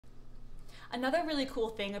Another really cool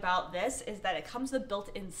thing about this is that it comes with a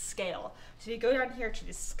built-in scale. So you go down here to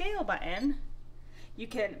the scale button, you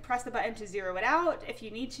can press the button to zero it out if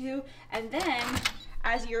you need to, and then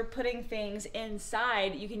as you're putting things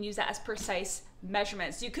inside, you can use that as precise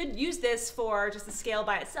measurements. You could use this for just the scale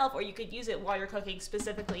by itself, or you could use it while you're cooking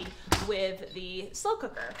specifically with the slow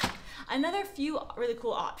cooker. Another few really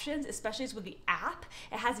cool options, especially is with the app.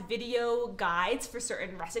 It has video guides for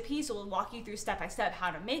certain recipes, so it'll walk you through step by step how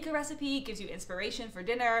to make a recipe, gives you inspiration for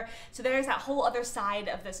dinner. So there's that whole other side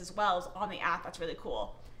of this as well, is on the app. That's really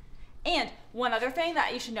cool. And one other thing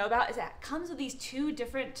that you should know about is that it comes with these two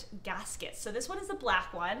different gaskets. So this one is the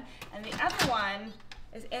black one, and the other one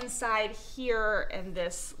is inside here in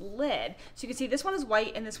this lid. So you can see this one is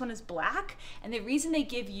white and this one is black. And the reason they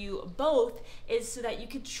give you both is so that you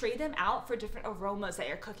can trade them out for different aromas that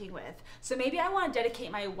you're cooking with. So maybe I want to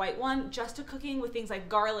dedicate my white one just to cooking with things like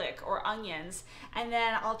garlic or onions. And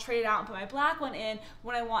then I'll trade it out and put my black one in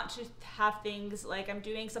when I want to have things like I'm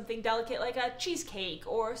doing something delicate like a cheesecake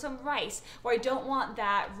or some rice, where I don't want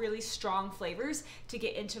that really strong flavors to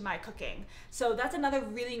get into my cooking. So that's another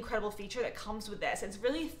really incredible feature that comes with this. It's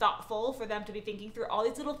really thoughtful for them to be thinking through all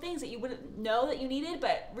these little things that you wouldn't know that you needed,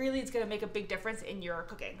 but really it's going to make a big difference in your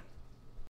cooking.